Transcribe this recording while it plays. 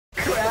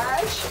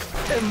crash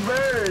and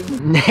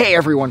burn. Hey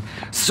everyone,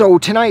 so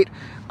tonight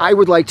I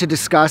would like to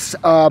discuss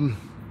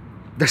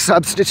The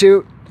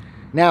Substitute.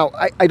 Now,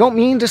 I don't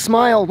mean to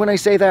smile when I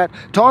say that.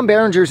 Tom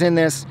Berenger's in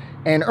this,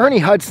 and Ernie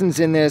Hudson's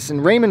in this,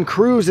 and Raymond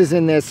Cruz is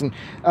in this, and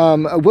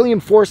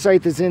William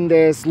Forsythe is in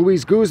this,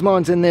 Louise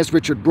Guzmán's in this,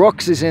 Richard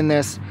Brooks is in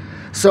this.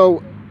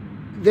 So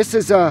this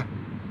is an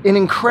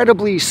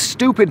incredibly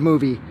stupid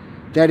movie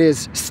that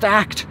is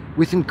stacked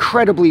with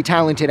incredibly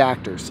talented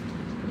actors.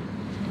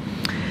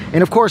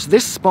 And of course,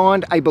 this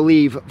spawned, I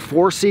believe,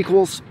 4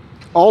 sequels,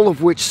 all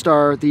of which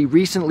star the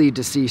recently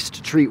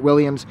deceased Treat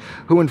Williams,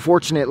 who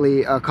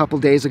unfortunately a couple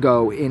days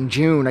ago in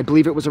June, I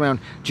believe it was around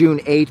June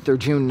 8th or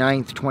June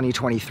 9th,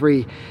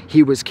 2023,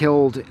 he was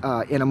killed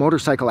in a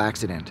motorcycle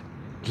accident.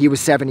 He was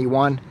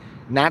 71,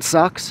 and that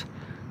sucks,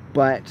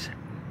 but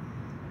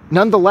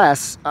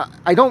nonetheless,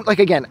 I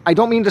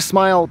don't mean to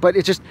smile, but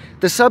it's just,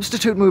 the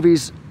Substitute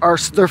movies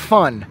they're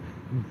fun,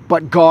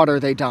 but God,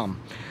 are they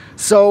dumb.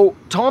 So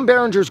Tom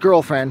Berenger's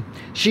girlfriend,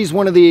 she's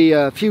one of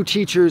the few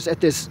teachers at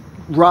this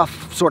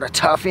rough, sort of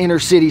tough inner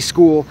city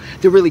school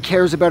that really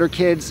cares about her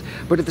kids,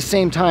 but at the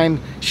same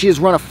time, she has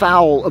run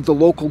afoul of the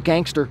local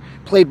gangster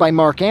played by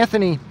Marc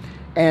Anthony,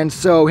 and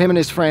so him and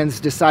his friends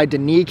decide to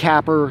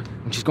kneecap her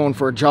when she's going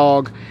for a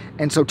jog.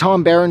 And so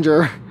Tom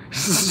Berenger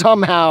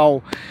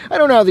somehow, I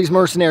don't know how these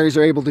mercenaries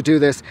are able to do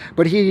this,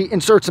 but he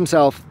inserts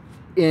himself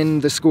in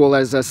the school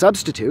as a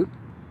substitute.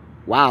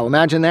 Wow,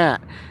 imagine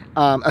that.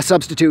 A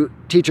substitute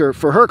teacher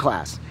for her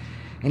class.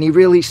 And he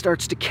really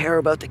starts to care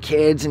about the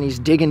kids, and he's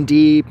digging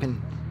deep,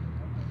 and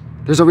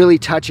there's a really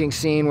touching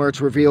scene where it's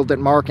revealed that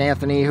Marc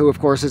Anthony, who of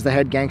course is the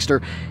head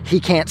gangster, he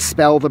can't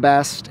spell the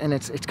best, and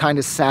it's kind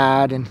of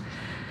sad. And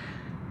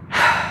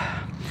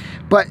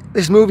but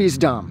this movie's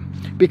dumb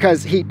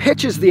because he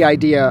pitches the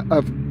idea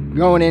of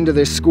going into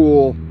this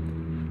school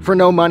for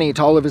no money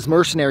to all of his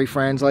mercenary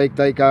friends like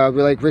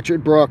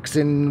Richard Brooks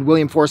and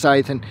William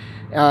Forsythe and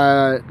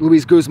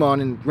Louise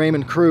Guzmán and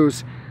Raymond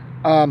Cruz,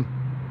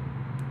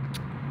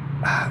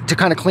 to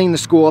kind of clean the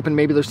school up, and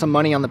maybe there's some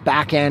money on the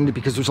back end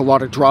because there's a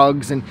lot of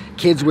drugs and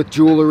kids with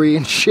jewelry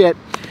and shit.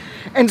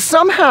 And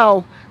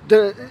somehow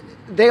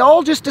they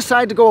all just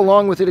decide to go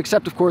along with it,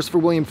 except of course for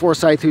William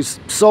Forsythe, who's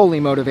solely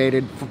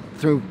motivated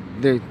through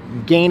the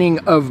gaining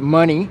of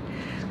money.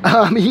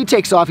 He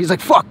takes off, he's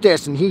like, fuck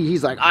this, and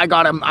he's like, I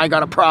got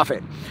a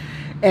profit.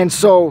 And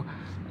so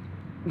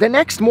the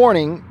next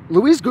morning,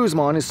 Louise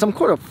Guzmán is some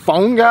kind of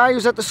phone guy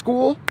who's at the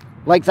school,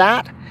 like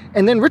that.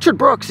 And then Richard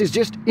Brooks is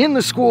just in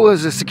the school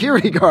as a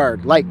security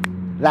guard, like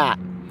that.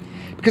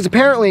 Because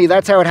apparently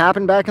that's how it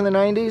happened back in the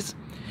 90s.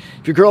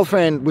 If your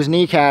girlfriend was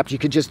kneecapped, you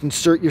could just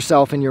insert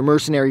yourself and your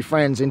mercenary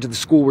friends into the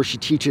school where she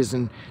teaches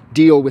and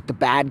deal with the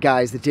bad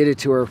guys that did it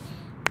to her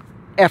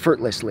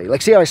effortlessly.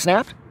 Like, see how I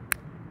snapped?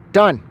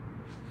 Done.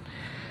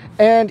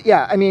 And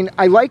yeah, I mean,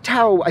 I liked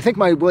how, I think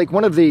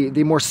one of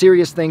the more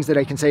serious things that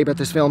I can say about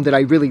this film that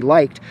I really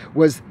liked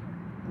was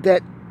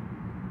that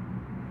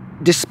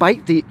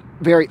despite the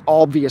very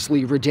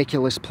obviously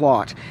ridiculous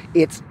plot,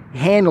 it's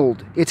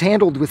handled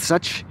with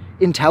such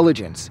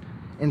intelligence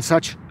and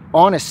such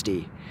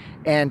honesty,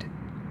 and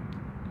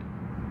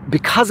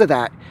because of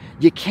that,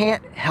 you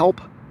can't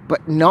help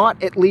but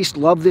not at least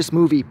love this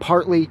movie,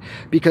 partly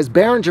because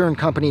Berenger and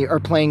company are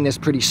playing this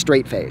pretty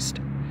straight-faced.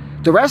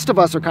 The rest of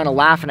us are kind of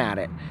laughing at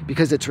it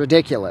because it's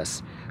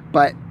ridiculous,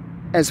 but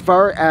as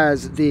far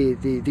as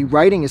the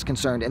writing is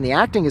concerned and the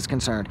acting is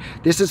concerned,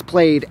 this is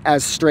played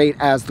as straight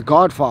as The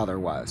Godfather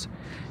was.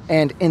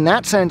 And in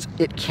that sense,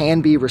 it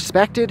can be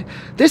respected.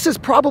 This is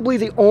probably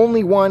the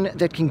only one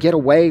that can get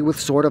away with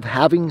sort of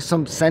having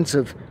some sense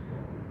of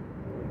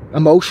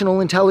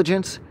emotional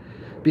intelligence,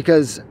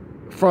 because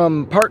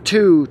from part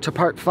 2 to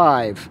part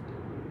 5,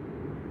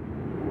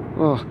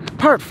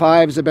 part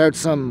 5 is about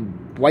some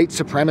white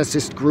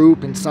supremacist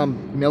group in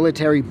some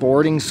military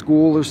boarding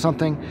school or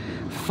something.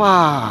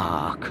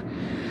 Fuck.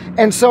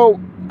 And so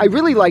I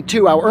really like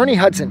too how Ernie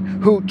Hudson,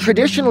 who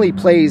traditionally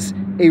plays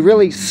a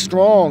really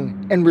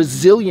strong and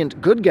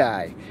resilient good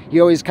guy, he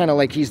always kind of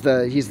like he's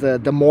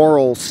the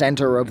moral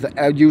center of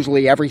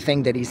usually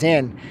everything that he's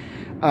in.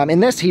 In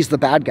this, he's the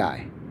bad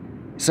guy.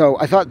 So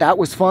I thought that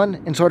was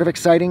fun and sort of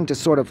exciting to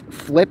sort of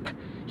flip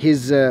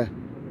his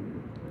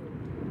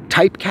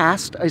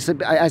typecast,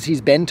 as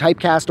he's been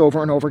typecast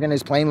over and over again,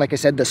 is playing, like I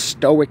said, the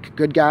stoic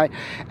good guy,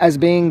 as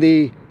being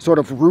the sort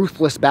of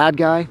ruthless bad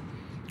guy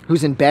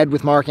who's in bed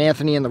with Marc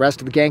Anthony and the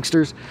rest of the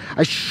gangsters.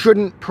 I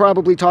shouldn't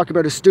probably talk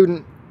about a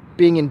student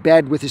being in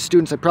bed with his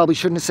students. I probably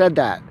shouldn't have said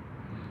that.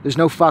 There's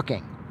no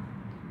fucking.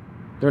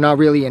 They're not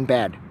really in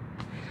bed.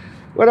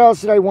 What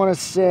else did I want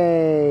to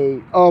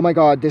say? Oh my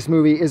God, this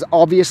movie is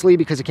obviously,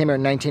 because it came out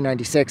in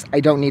 1996, I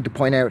don't need to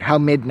point out how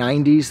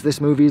mid-90s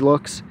this movie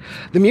looks.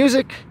 The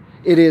music,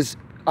 it is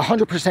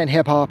 100%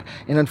 hip-hop,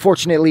 and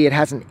unfortunately it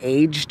hasn't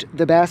aged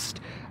the best.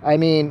 I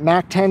mean,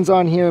 Mac 10's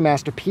on here,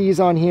 Master P's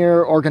on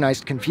here,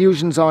 Organized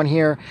Confusion's on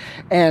here,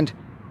 and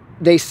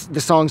the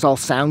songs all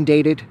sound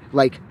dated,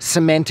 like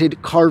cemented,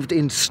 carved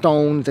in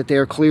stone, that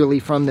they're clearly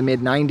from the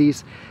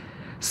mid-90s.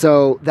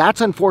 So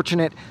that's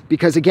unfortunate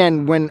because,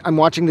 again, when I'm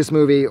watching this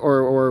movie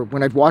or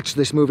when I've watched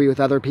this movie with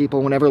other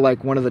people, whenever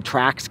like one of the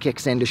tracks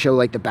kicks in to show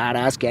like the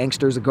badass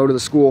gangsters that go to the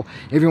school,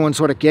 everyone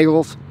sort of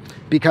giggles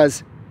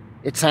because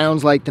it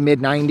sounds like the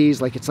mid-90s,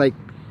 like it's like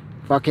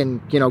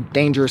fucking, you know,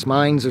 Dangerous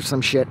Minds or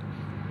some shit.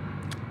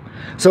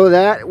 So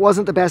that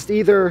wasn't the best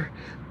either,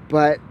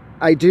 but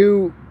I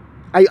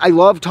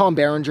love Tom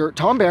Berenger.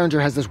 Tom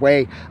Berenger has this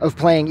way of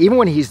playing, even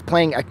when he's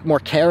playing a more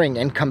caring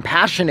and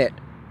compassionate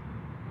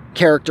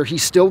character,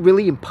 he's still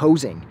really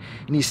imposing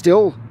and he's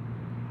still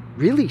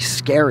really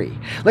scary.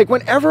 Like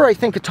whenever I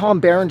think of Tom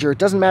Berenger, it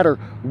doesn't matter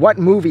what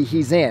movie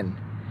he's in,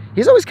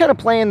 he's always kind of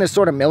playing this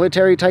sort of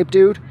military type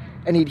dude,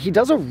 and he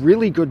does a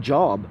really good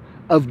job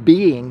of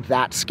being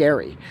that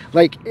scary.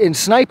 Like in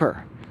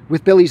Sniper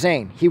with Billy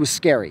Zane, he was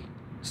scary,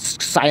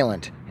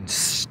 silent and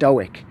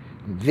stoic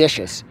and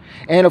vicious.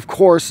 And of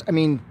course, I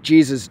mean,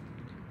 Jesus,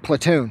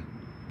 Platoon,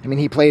 I mean,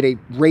 he played a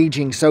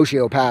raging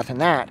sociopath in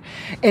that.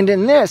 And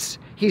in this,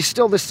 he's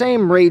still the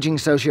same raging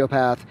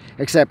sociopath,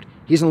 except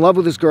he's in love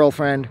with his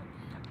girlfriend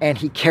and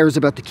he cares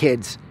about the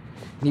kids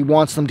and he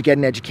wants them to get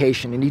an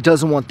education and he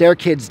doesn't want their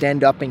kids to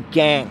end up in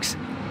gangs.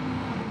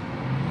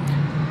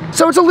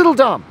 So it's a little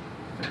dumb.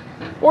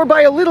 Or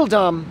by a little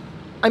dumb,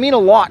 I mean a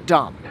lot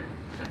dumb.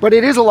 But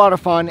it is a lot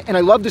of fun, and I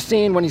love the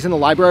scene when he's in the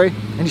library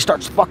and he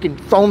starts fucking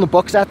throwing the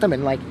books at them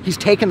and like he's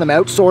taking them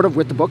out sort of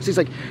with the books. He's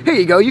like, here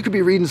you go, you could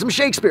be reading some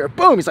Shakespeare.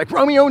 Boom, he's like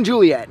Romeo and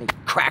Juliet, and he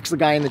cracks the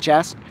guy in the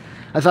chest.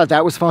 I thought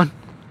that was fun.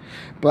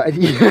 But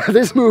yeah,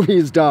 this movie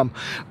is dumb,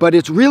 but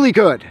it's really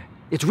good.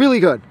 It's really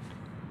good.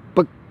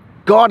 But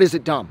God, is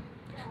it dumb.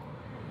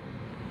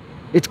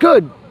 It's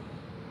good,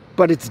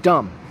 but it's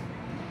dumb.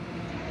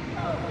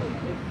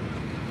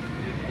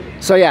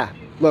 So yeah,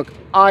 look,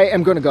 I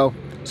am going to go.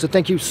 So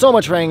thank you so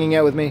much for hanging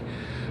out with me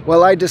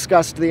while I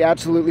discussed the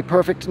absolutely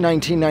perfect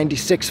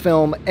 1996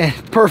 film,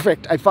 and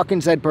perfect, I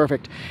fucking said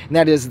perfect, and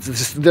that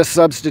is The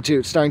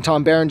Substitute, starring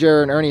Tom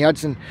Berenger and Ernie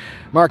Hudson,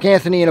 Marc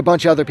Anthony, and a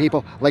bunch of other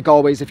people. Like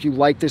always, if you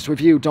like this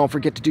review, don't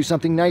forget to do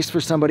something nice for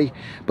somebody,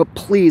 but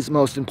please,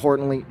 most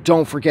importantly,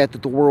 don't forget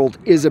that the world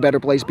is a better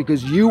place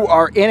because you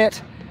are in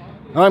it.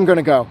 I'm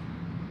gonna go.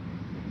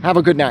 Have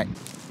a good night.